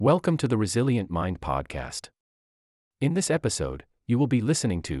Welcome to the Resilient Mind podcast. In this episode, you will be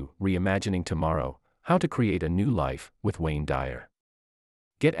listening to Reimagining Tomorrow, How to Create a New Life with Dyer.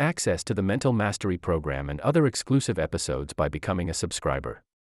 Get access to the Mental Mastery Program and other exclusive episodes by becoming a subscriber.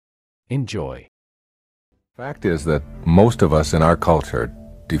 Enjoy. Fact is that most of us in our culture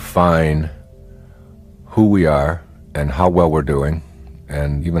define who we are and how well we're doing,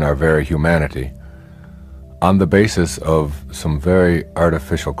 and even our very humanity, on the basis of some very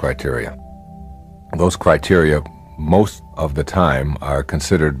artificial criteria. Those criteria, most of the time, are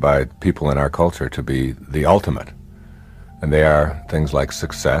considered by people in our culture to be the ultimate. And they are things like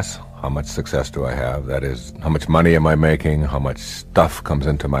success. How much success do I have? That is, how much money am I making? How much stuff comes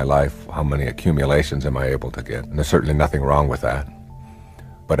into my life? How many accumulations am I able to get? And there's certainly nothing wrong with that.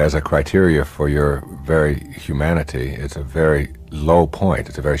 But as a criteria for your very humanity, it's a very low point.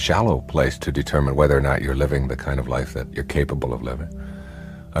 It's a very shallow place to determine whether or not you're living the kind of life that you're capable of living.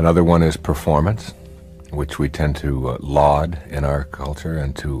 Another one is performance, which we tend to laud in our culture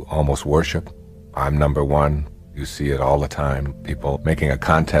and to almost worship. I'm number one. You see it all the time. People making a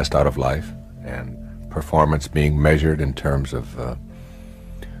contest out of life, and performance being measured in terms of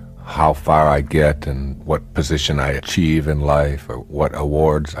how far I get and what position I achieve in life, or what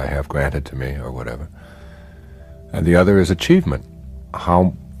awards I have granted to me, or whatever. And the other is achievement.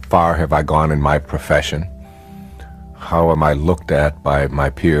 How far have I gone in my profession? How am I looked at by my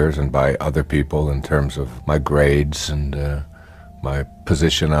peers and by other people in terms of my grades and my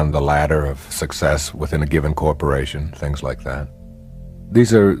position on the ladder of success within a given corporation, things like that.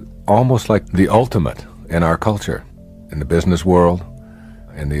 These are almost like the ultimate in our culture, in the business world,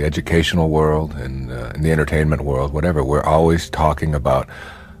 in the educational world, in the entertainment world, whatever. We're always talking about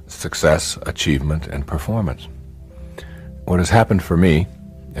success, achievement, and performance. What has happened for me,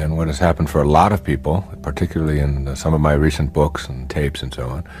 and what has happened for a lot of people, particularly in some of my recent books and tapes and so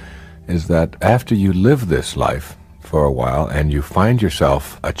on, is that after you live this life for a while and you find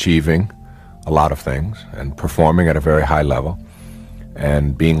yourself achieving a lot of things and performing at a very high level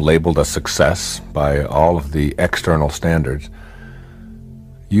and being labeled a success by all of the external standards,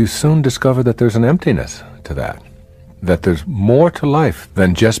 you soon discover that there's an emptiness to that there's more to life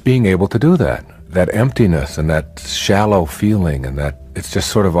than just being able to do that. That emptiness and that shallow feeling, and that it's just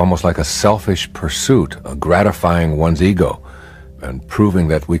sort of almost like a selfish pursuit, gratifying one's ego and proving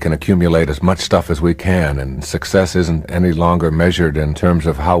that we can accumulate as much stuff as we can, and success isn't any longer measured in terms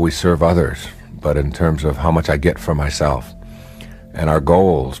of how we serve others, but in terms of how much I get for myself. And our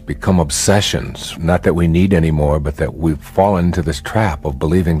goals become obsessions, not that we need any more, but that we've fallen into this trap of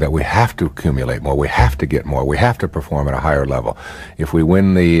believing that we have to accumulate more, we have to get more, we have to perform at a higher level. If we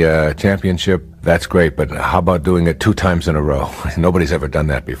win the championship, that's great, but how about doing it 2 times in a row? Nobody's ever done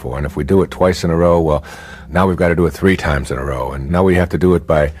that before. And if we do it twice in a row, well, now we've got to do it 3 times in a row. And now we have to do it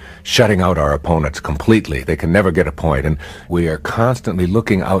by shutting out our opponents completely. They can never get a point. And we are constantly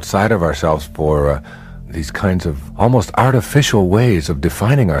looking outside of ourselves for these kinds of almost artificial ways of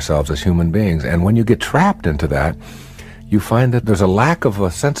defining ourselves as human beings. And when you get trapped into that, you find that there's a lack of a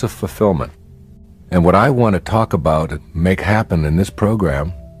sense of fulfillment. And what I want to talk about and make happen in this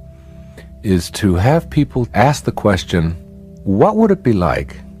program is to have people ask the question, what would it be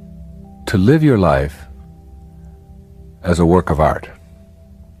like to live your life as a work of art?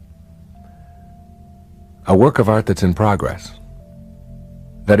 A work of art that's in progress.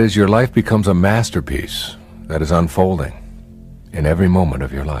 That is, your life becomes a masterpiece that is unfolding in every moment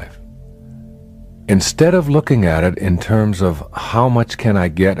of your life. Instead of looking at it in terms of how much can I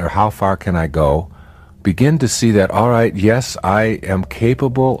get or how far can I go, begin to see that, all right, yes, I am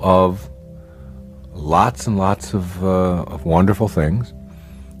capable of lots and lots of wonderful things,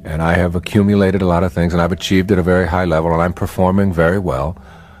 and I have accumulated a lot of things, and I've achieved at a very high level, and I'm performing very well,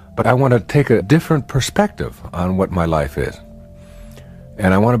 but I want to take a different perspective on what my life is.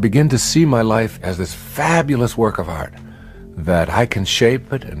 And I want to begin to see my life as this fabulous work of art, that I can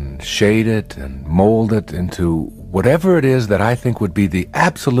shape it and shade it and mold it into whatever it is that I think would be the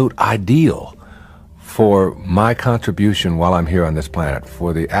absolute ideal for my contribution while I'm here on this planet,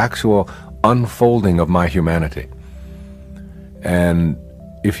 for the actual unfolding of my humanity. And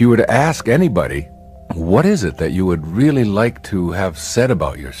if you were to ask anybody, what is it that you would really like to have said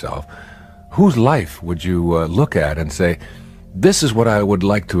about yourself, whose life would you look at and say, this is what I would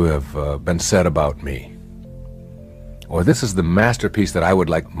like to have been said about me? Or this is the masterpiece that I would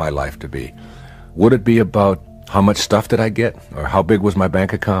like my life to be. Would it be about how much stuff did I get? Or how big was my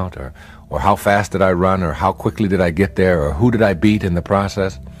bank account? Or how fast did I run? Or how quickly did I get there? Or who did I beat in the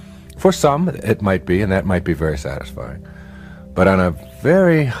process? For some, it might be, and that might be very satisfying. But on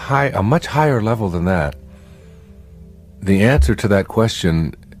a much higher level than that, the answer to that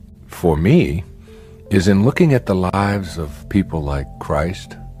question for me is in looking at the lives of people like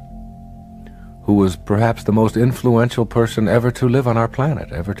Christ, who was perhaps the most influential person ever to live on our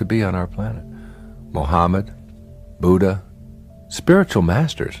planet, ever to be on our planet. Muhammad, Buddha, spiritual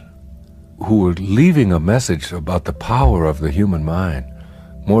masters who were leaving a message about the power of the human mind.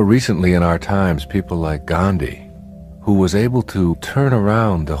 More recently in our times, people like Gandhi, who was able to turn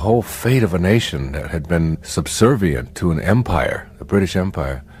around the whole fate of a nation that had been subservient to an empire, the British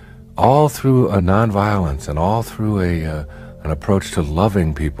Empire, all through a nonviolence and all through an approach to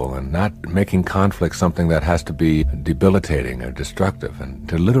loving people and not making conflict something that has to be debilitating or destructive, and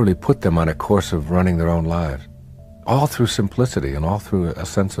to literally put them on a course of running their own lives, all through simplicity and all through a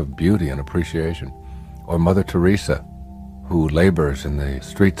sense of beauty and appreciation. Or Mother Teresa, who labors in the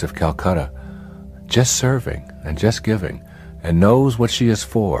streets of Calcutta, just serving and just giving, and knows what she is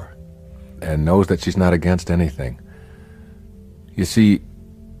for, and knows that she's not against anything. You see,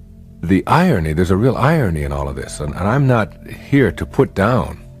 the irony, there's a real irony in all of this, and I'm not here to put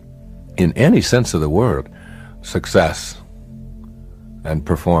down, in any sense of the word, success and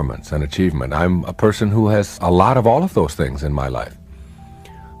performance and achievement. I'm a person who has a lot of all of those things in my life.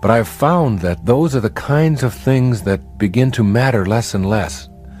 But I've found that those are the kinds of things that begin to matter less and less,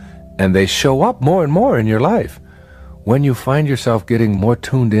 and they show up more and more in your life when you find yourself getting more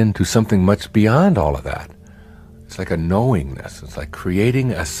tuned in to something much beyond all of that. It's like a knowingness. It's like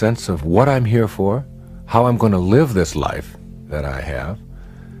creating a sense of what I'm here for, how I'm going to live this life that I have,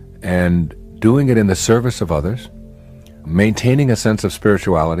 and doing it in the service of others, maintaining a sense of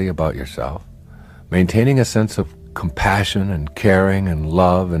spirituality about yourself, maintaining a sense of compassion and caring and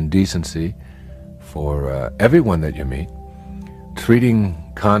love and decency for everyone that you meet, treating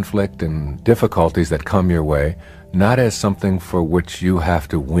conflict and difficulties that come your way not as something for which you have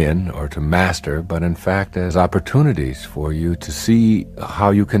to win or to master, but in fact as opportunities for you to see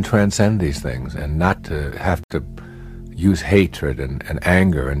how you can transcend these things and not to have to use hatred and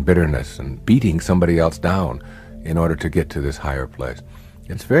anger and bitterness and beating somebody else down in order to get to this higher place.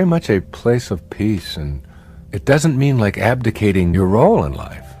 It's very much a place of peace, and it doesn't mean like abdicating your role in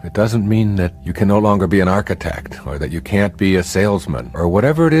life. It doesn't mean that you can no longer be an architect or that you can't be a salesman or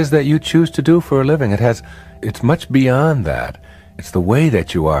whatever it is that you choose to do for a living. It's much beyond that. It's the way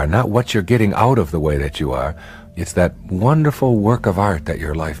that you are, not what you're getting out of the way that you are. It's that wonderful work of art that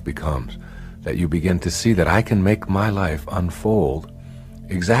your life becomes, that you begin to see that I can make my life unfold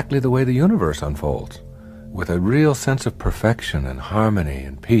exactly the way the universe unfolds, with a real sense of perfection and harmony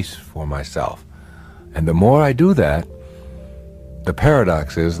and peace for myself. And the more I do that, the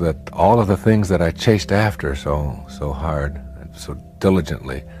paradox is that all of the things that I chased after so hard and so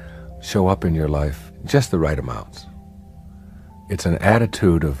diligently show up in your life just the right amounts. It's an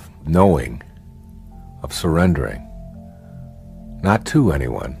attitude of knowing, of surrendering, not to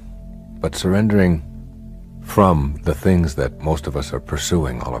anyone, but surrendering from the things that most of us are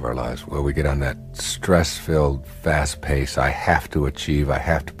pursuing all of our lives, where we get on that stress-filled, fast pace. I have to achieve, I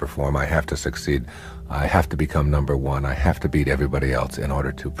have to perform, I have to succeed, I have to become number one, I have to beat everybody else in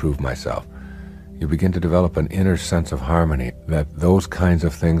order to prove myself. You begin to develop an inner sense of harmony, that those kinds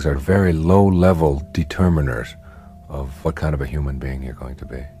of things are very low-level determiners of what kind of a human being you're going to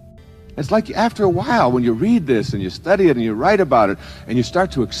be. It's like after a while, when you read this and you study it and you write about it and you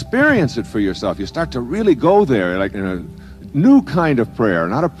start to experience it for yourself, you start to really go there, like in a new kind of prayer,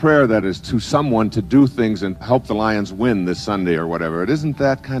 not a prayer that is to someone to do things and help the Lions win this Sunday or whatever. It isn't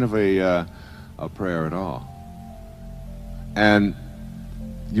that kind of a prayer at all. And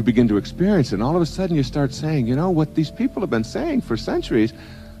you begin to experience it, and all of a sudden you start saying, you know, what these people have been saying for centuries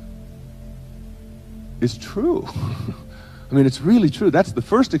is true. I mean, it's really true. That's the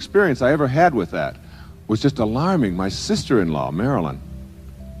first experience I ever had with that. Was just alarming. My sister-in-law, Marilyn,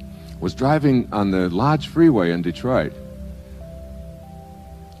 was driving on the Lodge Freeway in Detroit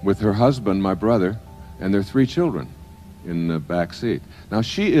with her husband, my brother, and their 3 children in the back seat. Now,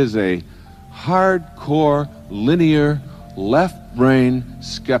 she is a hardcore, linear, left-brain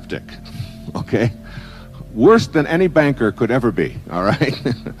skeptic, okay? Worse than any banker could ever be, all right?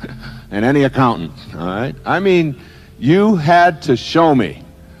 And any accountant, all right? I mean, you had to show me.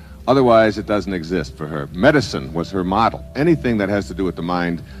 Otherwise, it doesn't exist for her. Medicine was her model. Anything that has to do with the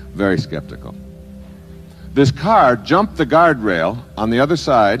mind, very skeptical. This car jumped the guardrail on the other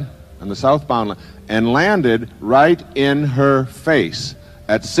side, on the southbound lane, and landed right in her face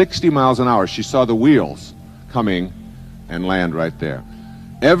at 60 miles an hour. She saw the wheels coming and land right there.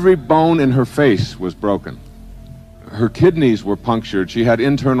 Every bone in her face was broken. Her kidneys were punctured. She had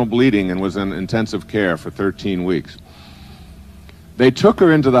internal bleeding and was in intensive care for 13 weeks. They took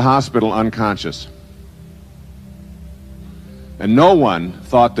her into the hospital unconscious. And no one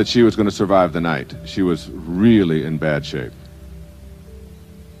thought that she was going to survive the night. She was really in bad shape.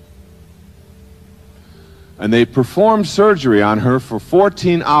 And they performed surgery on her for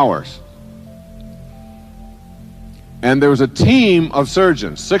 14 hours. And there was a team of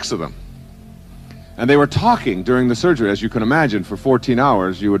surgeons, 6 of them. And they were talking during the surgery. As you can imagine, for 14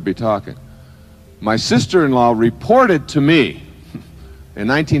 hours you would be talking. My sister-in-law reported to me in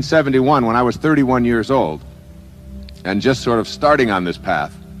 1971, when I was 31 years old, and just sort of starting on this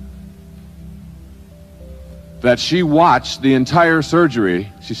path, that she watched the entire surgery.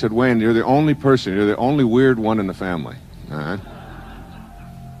 She said, Wayne, you're the only person, you're the only weird one in the family. All right?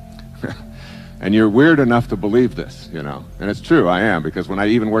 And you're weird enough to believe this, you know. And it's true, I am, because when I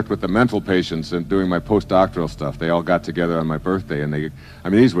even worked with the mental patients and doing my postdoctoral stuff, they all got together on my birthday, and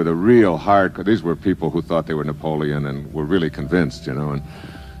these were the real these were people who thought they were Napoleon and were really convinced, you know,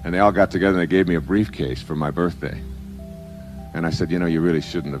 and they all got together and they gave me a briefcase for my birthday. And I said, you know, you really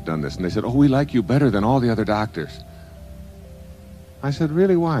shouldn't have done this. And they said, oh, we like you better than all the other doctors. I said,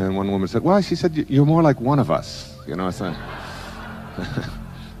 really, why? And one woman said, well, she said, you're more like one of us. You know, I said.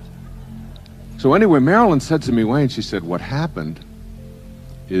 So anyway, Marilyn said to me, Wayne, she said, what happened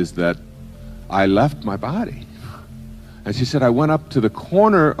is that I left my body. And she said, I went up to the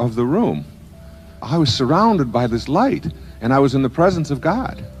corner of the room. I was surrounded by this light, and I was in the presence of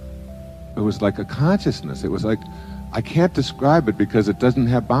God. It was like a consciousness. It was like, I can't describe it because it doesn't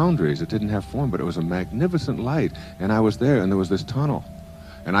have boundaries. It didn't have form, but it was a magnificent light. And I was there, and there was this tunnel.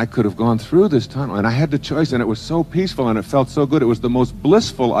 And I could have gone through this tunnel, and I had the choice, and it was so peaceful, and it felt so good. It was the most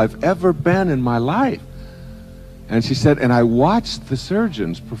blissful I've ever been in my life. And she said, and I watched the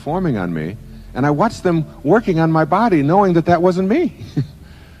surgeons performing on me, and I watched them working on my body, knowing that that wasn't me.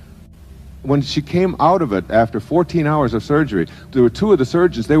 When she came out of it after 14 hours of surgery, there were 2 of the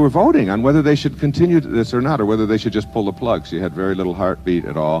surgeons, they were voting on whether they should continue this or not, or whether they should just pull the plug. She had very little heartbeat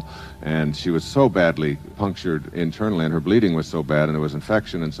at all, and she was so badly punctured internally, and her bleeding was so bad, and there was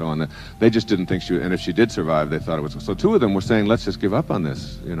infection and so on, that they just didn't think she would, and if she did survive, they thought it was. So 2 of them were saying, let's just give up on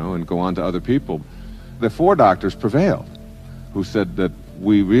this, you know, and go on to other people. The 4 doctors prevailed, who said that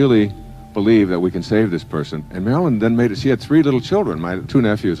we really believe that we can save this person. And Marilyn then made it. She had 3 little children, my 2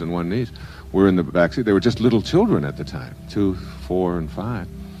 nephews and 1 niece were in the backseat. They were just little children at the time, 2, 4, and 5.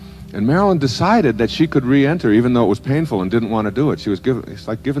 And Marilyn decided that she could re-enter, even though it was painful and didn't want to do it. She was given, it's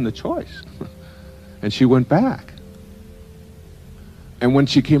like given the choice. And she went back. And when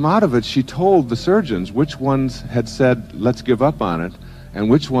she came out of it, she told the surgeons which ones had said, let's give up on it, and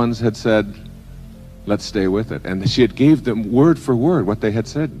which ones had said, let's stay with it. And she had gave them word for word what they had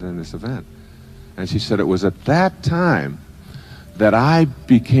said in this event. And she said it was at that time that I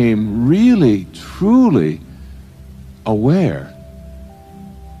became really, truly aware.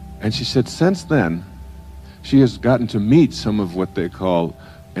 And she said since then, she has gotten to meet some of what they call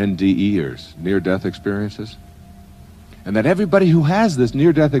NDEers, near-death experiences. And that everybody who has this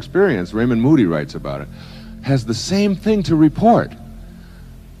near-death experience, Raymond Moody writes about it, has the same thing to report.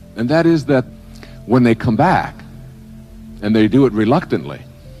 And that is that when they come back, and they do it reluctantly,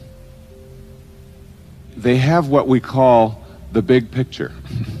 they have what we call the big picture.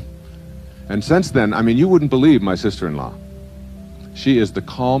 And since then, I mean, you wouldn't believe my sister-in-law. She is the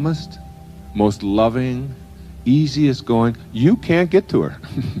calmest, most loving, easiest going. You can't get to her.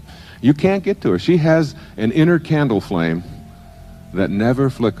 You can't get to her. She has an inner candle flame that never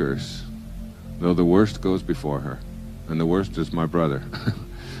flickers, though the worst goes before her. And the worst is my brother.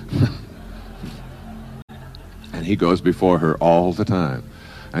 And he goes before her all the time.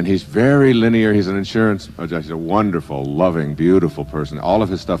 And he's very linear. He's an insurance, he's a wonderful, loving, beautiful person. All of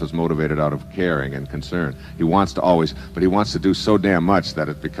his stuff is motivated out of caring and concern. He wants to always, but he wants to do so damn much that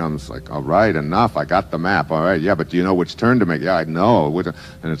it becomes like, all right, enough, I got the map, all right, yeah, but do you know which turn to make? Yeah, I know.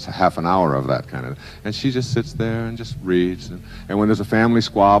 And it's half an hour of that kind of, and she just sits there and just reads. And when there's a family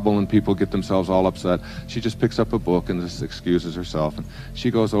squabble and people get themselves all upset, she just picks up a book and just excuses herself. And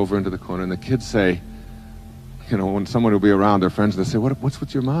she goes over into the corner, and the kids say, you know, when someone will be around, their friends, they'll say, what's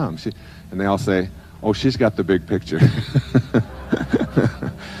with your mom? And they all say, oh, she's got the big picture.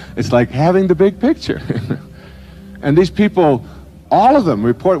 It's like having the big picture. And these people, all of them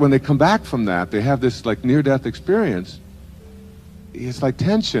report when they come back from that, they have this like near-death experience. It's like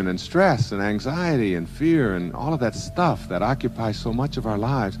tension and stress and anxiety and fear and all of that stuff that occupies so much of our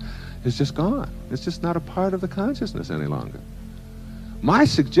lives is just gone. It's just not a part of the consciousness any longer. My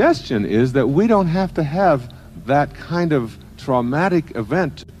suggestion is that we don't have to have that kind of traumatic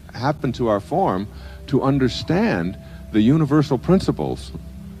event happen to our form to understand the universal principles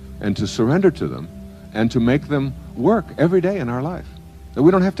and to surrender to them and to make them work every day in our life. That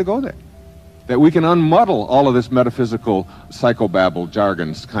we don't have to go there. that we can unmuddle all of this metaphysical psychobabble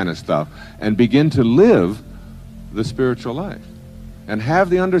jargons kind of stuff and begin to live the spiritual life and have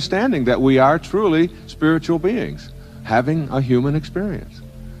the understanding that we are truly spiritual beings having a human experience,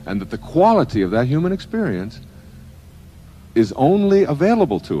 and that the quality of that human experience is only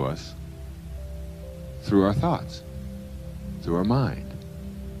available to us through our thoughts, through our mind,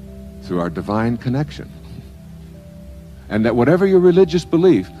 through our divine connection. And that whatever your religious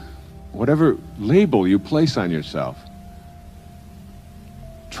belief, whatever label you place on yourself,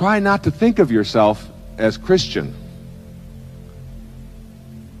 try not to think of yourself as Christian.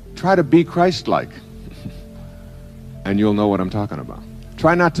 Try to be Christ-like, and you'll know what I'm talking about.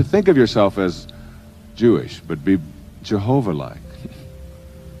 Try not to think of yourself as Jewish, but be Jehovah-like,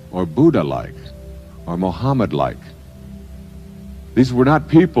 or Buddha-like, or Muhammad-like. These were not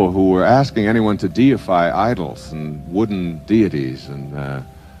people who were asking anyone to deify idols and wooden deities and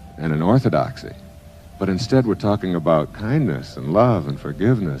an orthodoxy. But instead we're talking about kindness and love and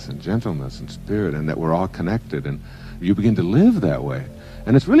forgiveness and gentleness and spirit, and that we're all connected, and you begin to live that way.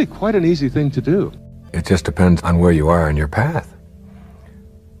 And it's really quite an easy thing to do. It just depends on where you are in your path.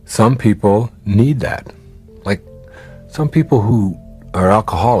 Some people need that. Like some people who are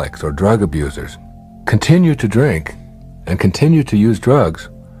alcoholics or drug abusers continue to drink and continue to use drugs,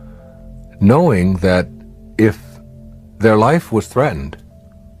 knowing that if their life was threatened,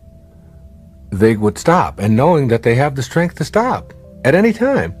 they would stop, and knowing that they have the strength to stop at any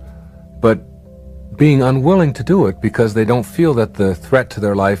time, but being unwilling to do it because they don't feel that the threat to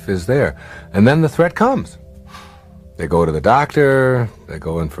their life is there. And then the threat comes. They go to the doctor, they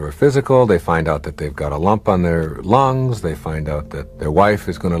go in for a physical, they find out that they've got a lump on their lungs, they find out that their wife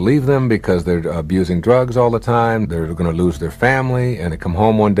is going to leave them because they're abusing drugs all the time, they're going to lose their family, and they come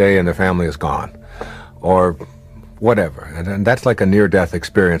home one day and their family is gone. Or whatever. And that's like a near-death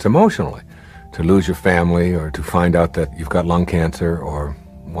experience emotionally, to lose your family or to find out that you've got lung cancer or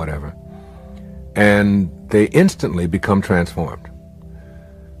whatever. And they instantly become transformed.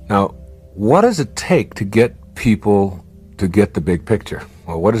 Now, what does it take to get people to get the big picture?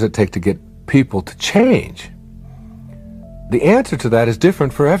 Or what does it take to get people to change? The answer to that is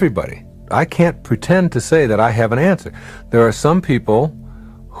different for everybody. I can't pretend to say that I have an answer. There are some people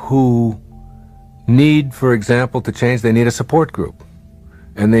who need, for example, to change, they need a support group,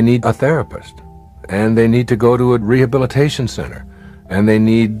 and they need a therapist, and they need to go to a rehabilitation center, and they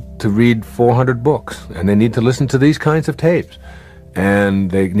need to read 400 books, and they need to listen to these kinds of tapes,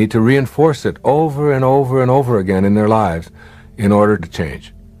 and they need to reinforce it over and over and over again in their lives in order to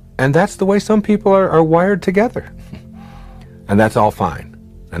change. And that's the way some people are wired together. And that's all fine.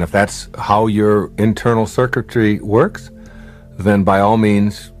 And if that's how your internal circuitry works, then by all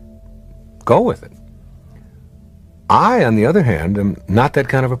means, go with it. I, on the other hand, am not that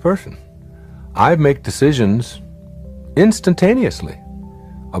kind of a person. I make decisions instantaneously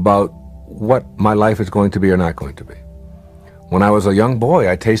about what my life is going to be or not going to be. When I was a young boy,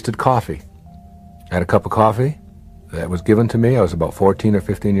 I tasted coffee. I had a cup of coffee that was given to me. I was about 14 or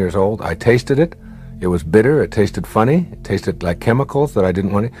 15 years old. I tasted it. It was bitter. It tasted funny. It tasted like chemicals that I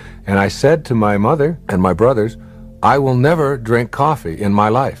didn't want to. And I said to my mother and my brothers, I will never drink coffee in my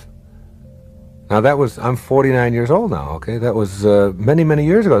life. Now that was, I'm 49 years old now, okay? That was many, many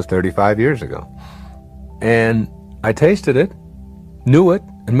years ago. It was 35 years ago. And I tasted it, knew it,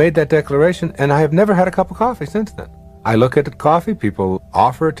 and made that declaration, and I have never had a cup of coffee since then. I look at the coffee, people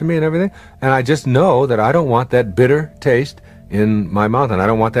offer it to me and everything, and I just know that I don't want that bitter taste in my mouth, and I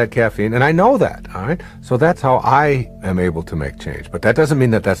don't want that caffeine, and I know that, all right? So that's how I am able to make change. But that doesn't mean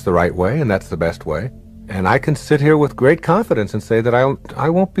that that's the right way and that's the best way. And I can sit here with great confidence and say that I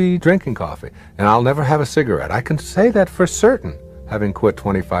won't be drinking coffee, and I'll never have a cigarette. I can say that for certain, having quit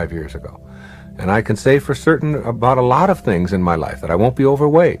 25 years ago. And I can say for certain about a lot of things in my life, that I won't be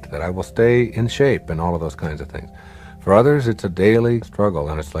overweight, that I will stay in shape, and all of those kinds of things. For others, it's a daily struggle,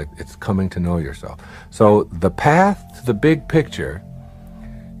 and it's like it's coming to know yourself. So the path to the big picture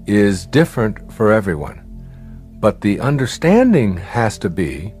is different for everyone. But the understanding has to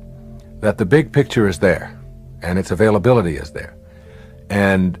be that the big picture is there, and its availability is there.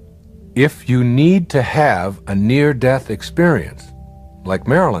 And if you need to have a near-death experience, like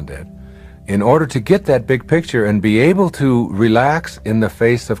Marilyn did, in order to get that big picture and be able to relax in the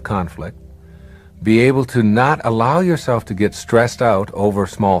face of conflict, be able to not allow yourself to get stressed out over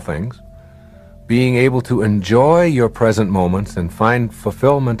small things, being able to enjoy your present moments and find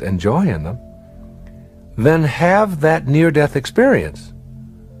fulfillment and joy in them, then have that near-death experience,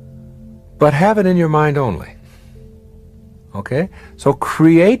 but have it in your mind only. Okay? So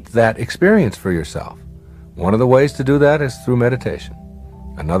create that experience for yourself. One of the ways to do that is through meditation.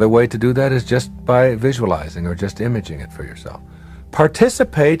 Another way to do that is just by visualizing or just imaging it for yourself.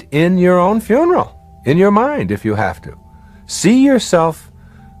 Participate in your own funeral, in your mind if you have to. See yourself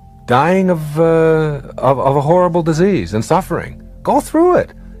dying of a horrible disease and suffering. Go through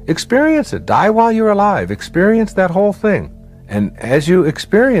it. Experience it. Die while you're alive. Experience that whole thing. And as you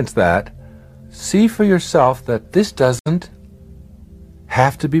experience that, see for yourself that this doesn't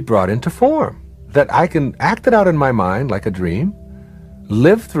have to be brought into form. That I can act it out in my mind like a dream,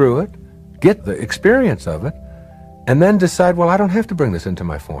 live through it, get the experience of it, and then decide, well, I don't have to bring this into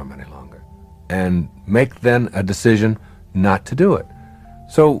my form any longer. And make then a decision not to do it.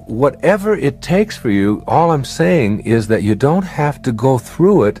 So whatever it takes for you, all I'm saying is that you don't have to go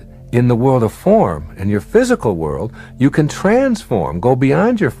through it in the world of form. In your physical world, you can transform, go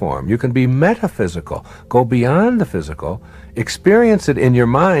beyond your form. You can be metaphysical, go beyond the physical, experience it in your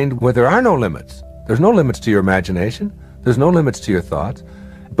mind where there are no limits. There's no limits to your imagination. There's no limits to your thoughts.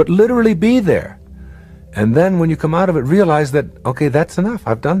 But literally be there. And then when you come out of it, realize that, okay, that's enough.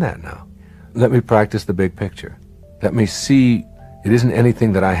 I've done that now. Let me practice the big picture. Let me see it isn't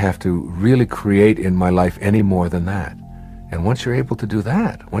anything that I have to really create in my life any more than that. And once you're able to do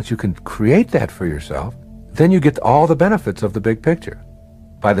that, once you can create that for yourself, then you get all the benefits of the big picture.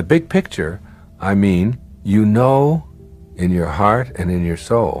 By the big picture, I mean, you know in your heart and in your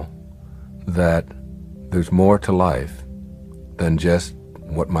soul that there's more to life than just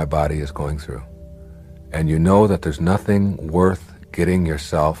what my body is going through. And you know that there's nothing worth getting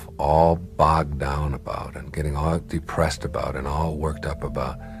yourself all bogged down about and getting all depressed about and all worked up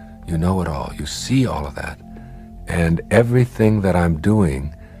about. You know it all. You see all of that. And everything that I'm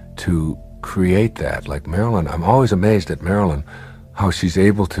doing to create that, like Marilyn, I'm always amazed at Marilyn, how she's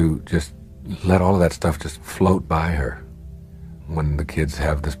able to just let all of that stuff just float by her. When the kids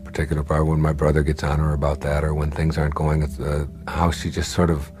have this particular part, when my brother gets on her about that, or when things aren't going, it's how she just sort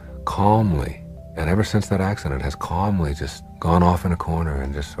of calmly, and ever since that accident, has calmly just gone off in a corner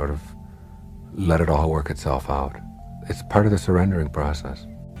and just sort of let it all work itself out. It's part of the surrendering process.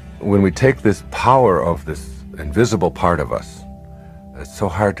 When we take this power of this invisible part of us, it's so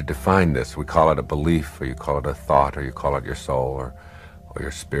hard to define this. We call it a belief, or you call it a thought, or you call it your soul, or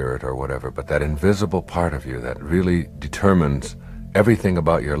your spirit, or whatever. But that invisible part of you that really determines everything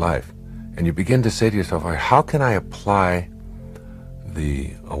about your life. And you begin to say to yourself, all right, how can I apply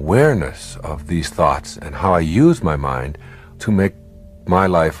the awareness of these thoughts and how I use my mind to make my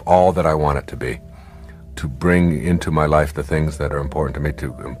life all that I want it to be, to bring into my life the things that are important to me,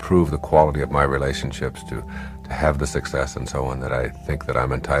 to improve the quality of my relationships, to have the success and so on that I think that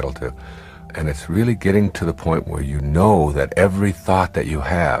I'm entitled to. And it's really getting to the point where you know that every thought that you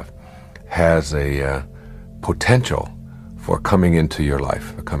have has a potential for coming into your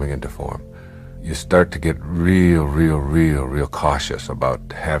life, for coming into form. You start to get real cautious about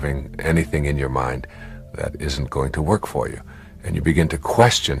having anything in your mind that isn't going to work for you. And you begin to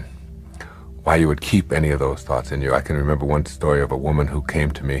question why you would keep any of those thoughts in you. I can remember one story of a woman who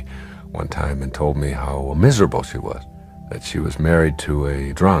came to me one time and told me how miserable she was, that she was married to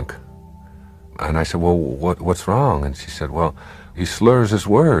a drunk. And I said, well, what's wrong? And she said, well, he slurs his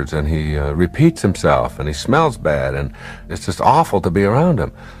words and he repeats himself and he smells bad and it's just awful to be around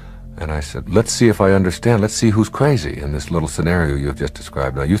him. And I said, let's see if I understand. Let's see who's crazy in this little scenario you've just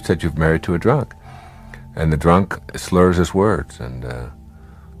described. Now, you said you've married to a drunk. And the drunk slurs his words and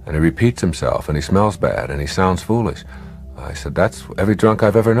he repeats himself and he smells bad and he sounds foolish. I said, that's every drunk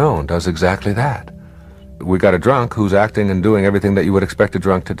I've ever known does exactly that. We got a drunk who's acting and doing everything that you would expect a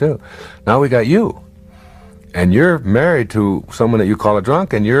drunk to do. Now we got you. And you're married to someone that you call a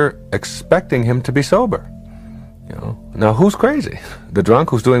drunk and you're expecting him to be sober. You know? Now who's crazy? The drunk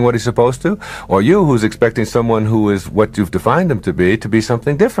who's doing what he's supposed to? Or you who's expecting someone who is what you've defined him to be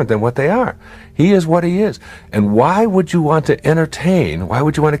something different than what they are? He is what he is. And why would you want to entertain, why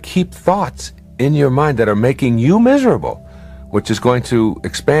would you want to keep thoughts in your mind that are making you miserable, which is going to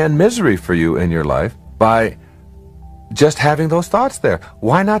expand misery for you in your life by just having those thoughts there?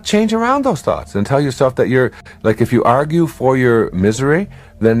 Why not change around those thoughts and tell yourself that you're, like if you argue for your misery,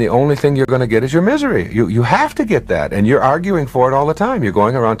 then the only thing you're going to get is your misery. You have to get that, and you're arguing for it all the time. You're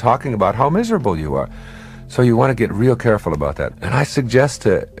going around talking about how miserable you are. So you want to get real careful about that. And I suggest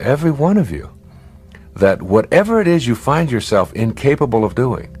to every one of you that whatever it is you find yourself incapable of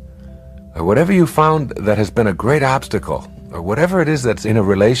doing, or whatever you found that has been a great obstacle, or whatever it is that's in a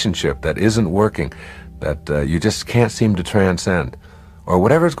relationship that isn't working, that you just can't seem to transcend, or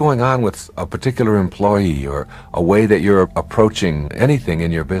whatever's going on with a particular employee or a way that you're approaching anything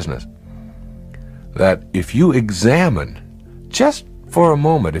in your business, that if you examine, just for a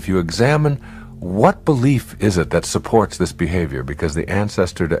moment, if you examine what belief is it that supports this behavior? Because the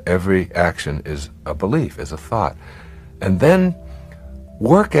ancestor to every action is a belief, is a thought. And then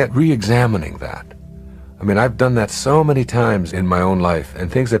work at re-examining that. I mean, I've done that so many times in my own life,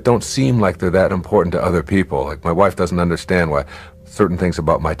 and things that don't seem like they're that important to other people. Like my wife doesn't understand why certain things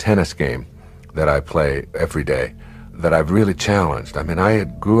about my tennis game that I play every day that I've really challenged. I mean, I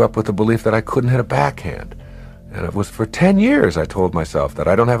grew up with the belief that I couldn't hit a backhand. And it was for 10 years I told myself that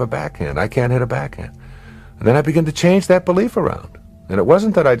I don't have a backhand, I can't hit a backhand. And then I began to change that belief around. And it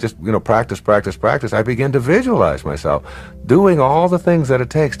wasn't that I just, practice. I began to visualize myself doing all the things that it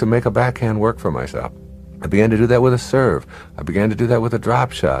takes to make a backhand work for myself. I began to do that with a serve. I began to do that with a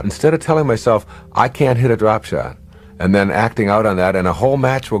drop shot. Instead of telling myself, I can't hit a drop shot, and then acting out on that, and a whole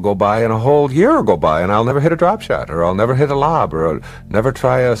match will go by, and a whole year will go by, and I'll never hit a drop shot, or I'll never hit a lob, or I'll never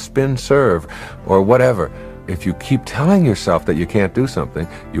try a spin serve, or whatever. If you keep telling yourself that you can't do something,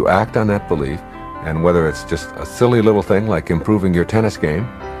 you act on that belief, and whether it's just a silly little thing like improving your tennis game,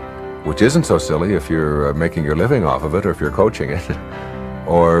 which isn't so silly if you're making your living off of it, or if you're coaching it,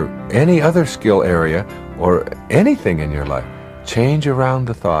 or any other skill area, or anything in your life, change around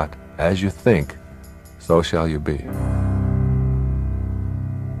the thought, as you think, so shall you be.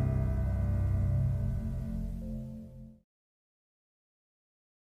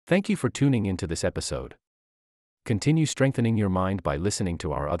 Thank you for tuning into this episode. Continue strengthening your mind by listening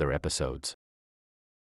to our other episodes.